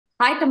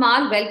Hi,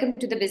 Tamal. Welcome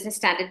to the Business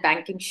Standard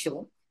Banking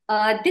Show.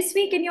 This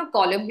week in your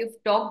column,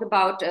 you've talked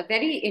about a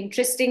very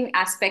interesting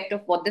aspect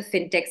of what the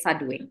fintechs are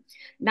doing.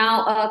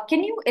 Now,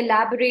 can you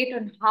elaborate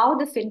on how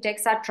the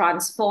fintechs are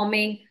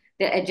transforming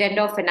the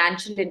agenda of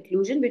financial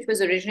inclusion, which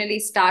was originally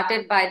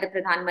started by the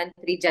Pradhan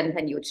Mantri Jan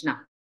Dhan Yojana?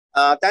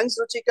 Thanks,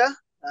 Ruchika.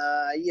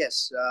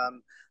 Yes,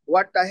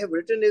 what I have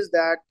written is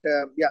that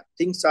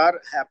things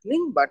are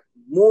happening, but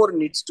more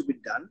needs to be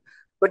done,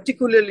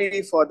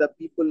 particularly for the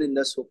people in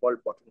the so-called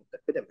bottom of the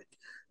pyramid.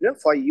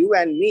 For you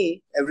and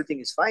me, everything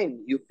is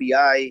fine.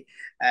 UPI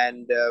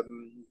and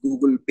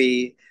Google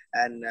Pay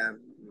and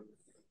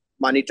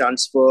money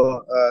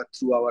transfer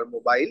through our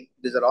mobile,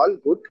 these are all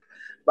good.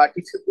 But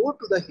if you go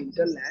to the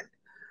hinterland,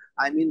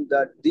 I mean,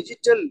 the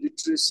digital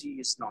literacy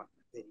is not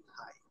very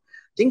high.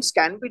 Things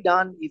can be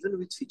done even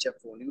with feature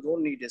phone. You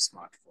don't need a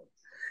smartphone.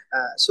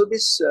 So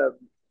this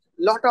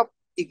lot of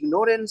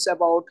ignorance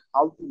about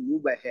how to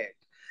move ahead.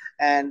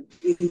 And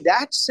in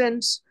that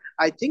sense,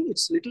 I think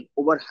it's a little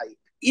overhyped.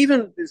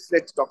 Even this,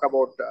 let's talk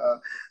about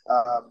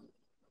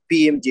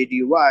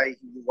PMJDY,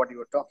 what you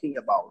were talking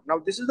about. Now,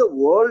 this is the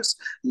world's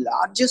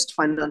largest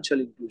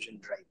financial inclusion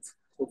drive.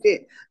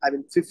 Okay, I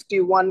mean,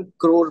 51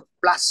 crore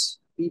plus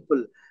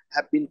people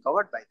have been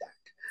covered by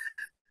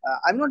that.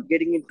 I'm not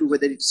getting into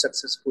whether it's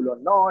successful or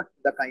not,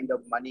 the kind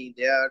of money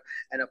there,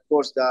 and of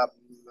course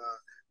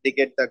they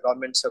get the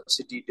government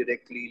subsidy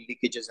directly.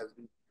 Leakages have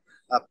been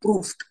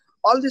proved.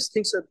 All these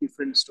things are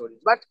different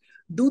stories, but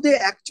do they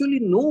actually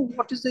know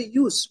what is the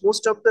use?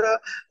 Most of the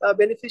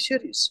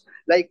beneficiaries,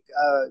 like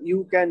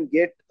you can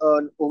get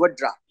an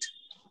overdraft.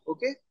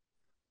 Okay,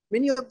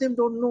 many of them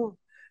don't know,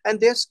 and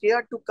they're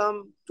scared to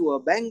come to a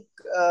bank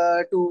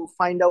to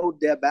find out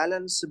their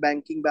balance,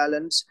 banking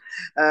balance.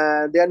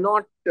 They're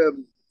not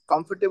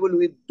comfortable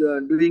with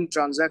doing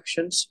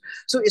transactions.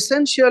 So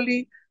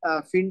essentially,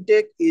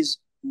 fintech is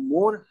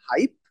more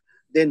hype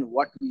than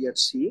what we are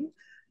seeing.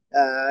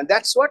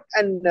 That's what,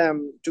 and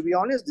to be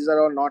honest, these are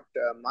all not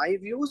my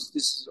views.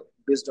 This is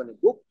based on a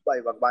book by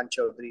Bhagwan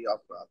Chaudhary,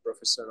 of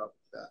professor of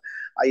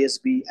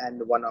ISB,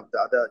 and one of the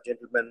other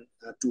gentlemen.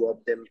 Two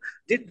of them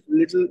did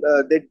little.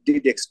 They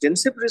did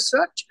extensive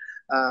research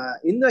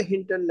in the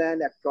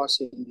hinterland across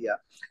India,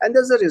 and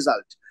there's a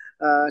result.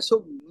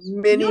 So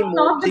many You've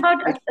more talked things.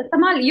 about,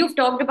 Tamal, you've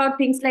talked about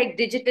things like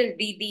digital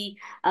DD,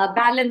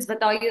 balance,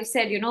 but you've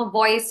said,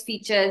 voice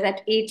features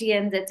at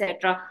ATMs,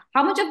 etc.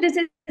 How much of this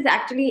is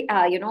actually,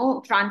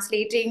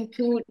 translating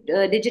to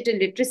digital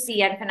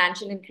literacy and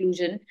financial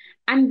inclusion?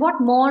 And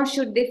what more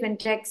should the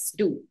fintechs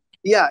do?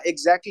 Yeah,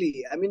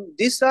 exactly. I mean,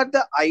 these are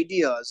the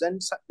ideas, and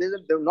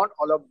not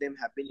all of them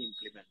have been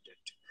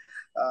implemented.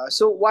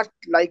 So what,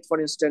 like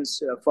for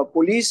instance, for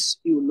police,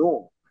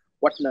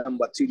 what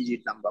number,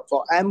 three-digit number.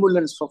 For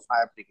ambulance, for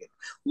fire brigade.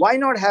 Why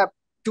not have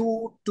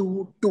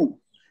 222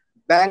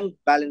 bank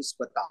balance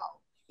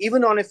batao?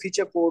 Even on a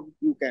feature code,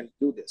 you can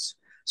do this.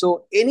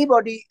 So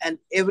anybody and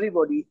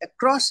everybody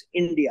across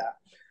India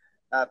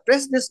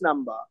press this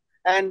number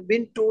and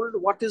been told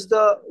what's his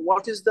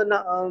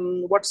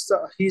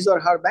or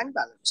her bank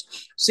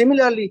balance.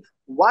 Similarly,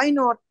 why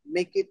not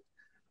make it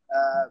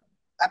uh,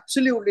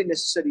 absolutely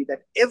necessary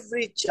that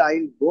every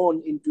child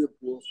born into a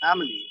poor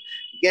family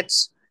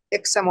gets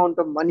X amount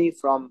of money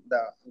from the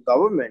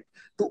government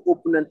to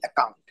open an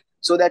account,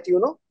 so that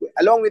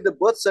along with the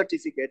birth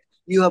certificate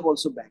you have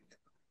also bank.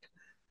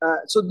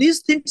 So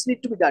these things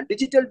need to be done.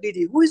 Digital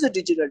DD. Who is a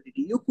digital DD?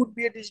 You could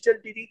be a digital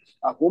DD.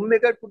 A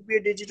homemaker could be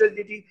a digital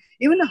DD.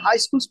 Even a high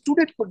school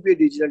student could be a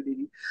digital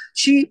DD.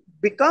 She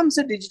becomes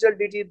a digital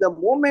DD the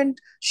moment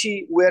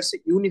she wears a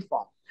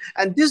uniform.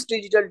 And this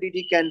digital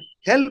DD can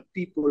help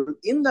people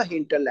in the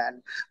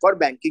hinterland for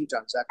banking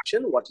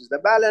transaction. What is the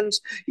balance?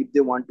 If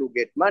they want to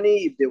get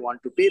money, if they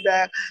want to pay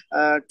back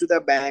to the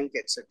bank,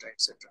 etc.,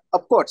 etc.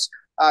 Of course,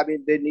 I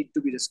mean, they need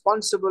to be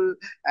responsible,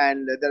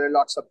 and there are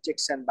lots of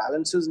checks and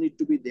balances need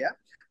to be there.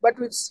 But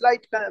with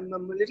slight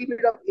little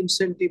bit of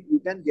incentive, you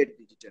can get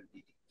digital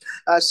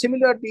DD.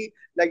 Similarly,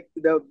 like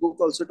the book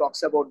also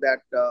talks about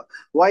that,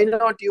 why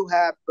not you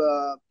have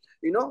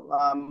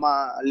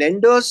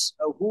lenders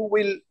who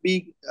will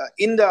be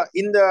in the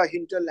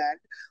hinterland,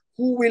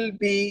 who will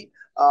be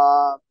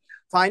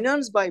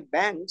financed by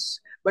banks,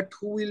 but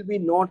who will be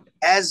not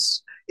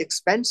as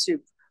expensive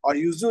or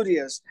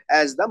usurious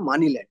as the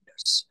money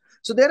lenders.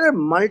 So there are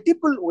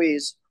multiple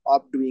ways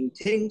of doing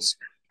things.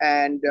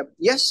 And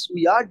yes,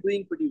 we are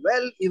doing pretty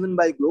well, even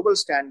by global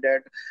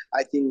standard.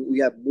 I think we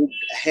have moved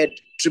ahead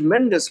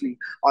tremendously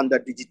on the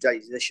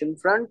digitization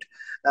front.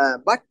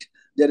 But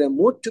there are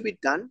more to be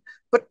done,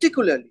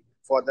 particularly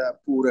for the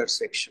poorer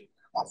section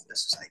of the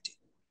society.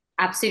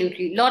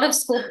 Absolutely. A lot of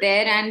scope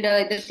there. And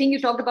the thing you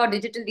talked about,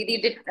 digital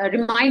DD, did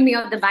remind me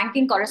of the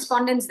banking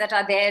correspondents that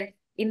are there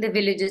in the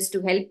villages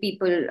to help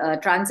people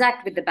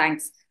transact with the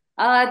banks.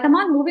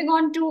 Tamal, moving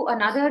on to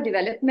another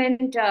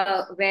development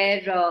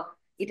where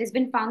it has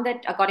been found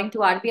that according to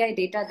RBI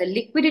data, the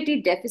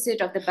liquidity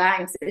deficit of the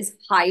banks is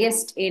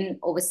highest in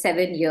over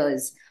 7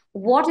 years.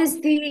 What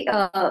is the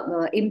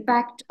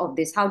impact of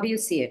this? How do you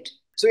see it?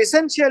 So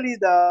essentially,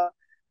 the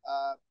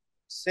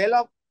sale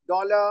of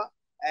dollar,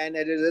 and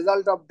as a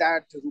result of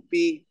that,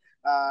 rupee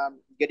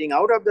getting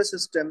out of the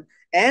system,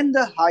 and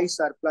the high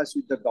surplus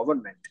with the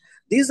government.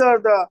 These are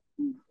the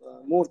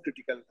more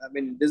critical. I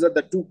mean, these are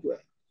the two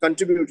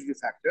contributory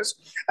factors.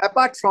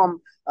 Apart from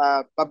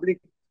public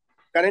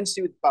currency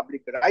with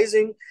public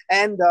rising,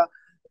 and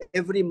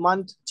every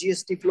month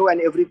GST flow,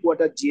 and every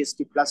quarter GST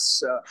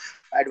plus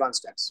advance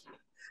tax.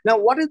 Now,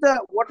 what is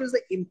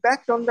the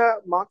impact on the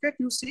market?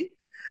 You see,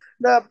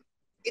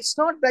 it's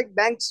not like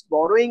banks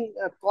borrowing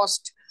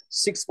cost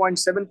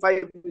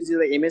 6.75, which is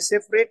the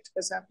MSF rate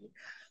is happening.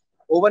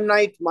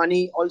 Overnight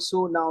money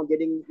also now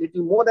getting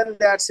little more than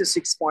that, say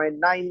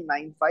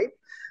 6.995.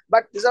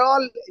 But these are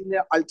all in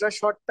the ultra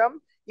short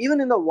term.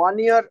 Even in the 1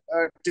 year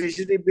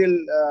treasury bill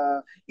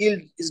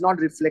yield is not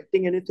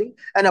reflecting anything.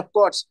 And of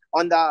course,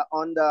 at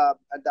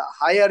the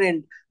higher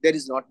end, there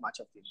is not much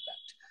of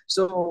impact.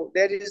 So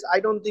I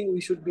don't think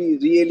we should be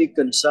really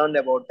concerned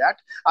about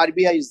that.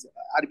 RBI is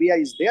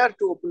there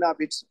to open up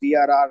its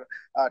BRR,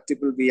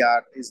 triple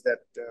BR is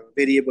that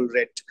variable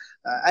rate,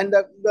 and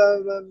the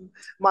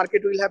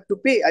market will have to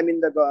pay. I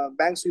mean, the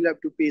banks will have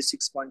to pay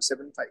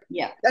 6.75.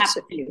 Yeah, that's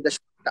absolutely. it. The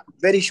short term,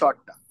 very short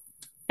term.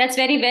 That's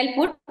very well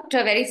put,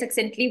 very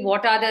succinctly.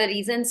 What are the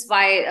reasons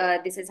why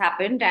this has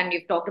happened? And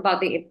you've talked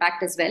about the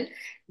impact as well.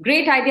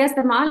 Great ideas,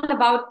 Tamal,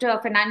 about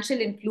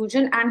financial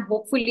inclusion. And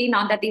hopefully,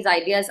 now that these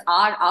ideas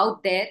are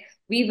out there,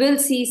 we will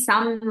see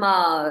some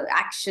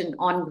action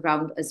on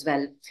ground as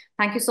well.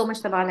 Thank you so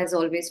much, Tamal, as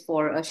always,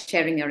 for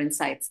sharing your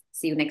insights.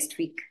 See you next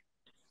week.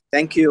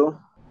 Thank you.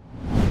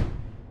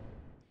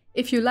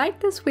 If you like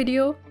this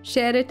video,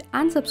 share it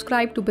and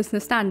subscribe to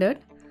Business Standard.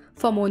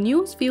 For more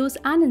news, views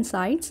and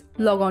insights,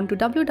 log on to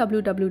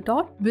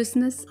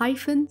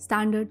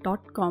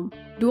www.business-standard.com.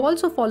 Do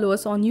also follow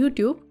us on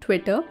YouTube,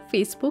 Twitter,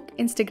 Facebook,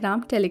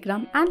 Instagram,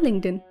 Telegram and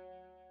LinkedIn.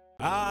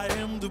 I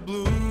am the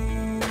blue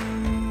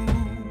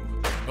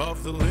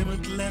of the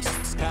limitless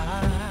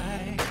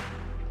sky.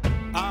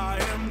 I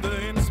am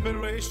the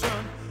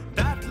inspiration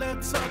that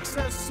led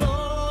success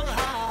soar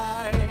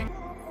high.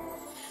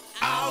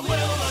 I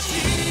will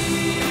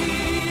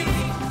achieve,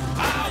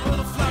 I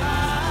will fly.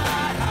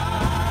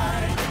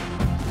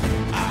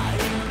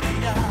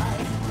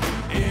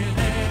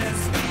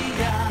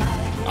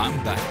 I'm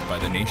backed by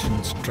the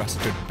nation's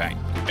trusted bank,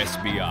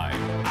 SBI,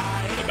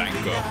 the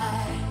banker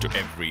to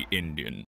every Indian.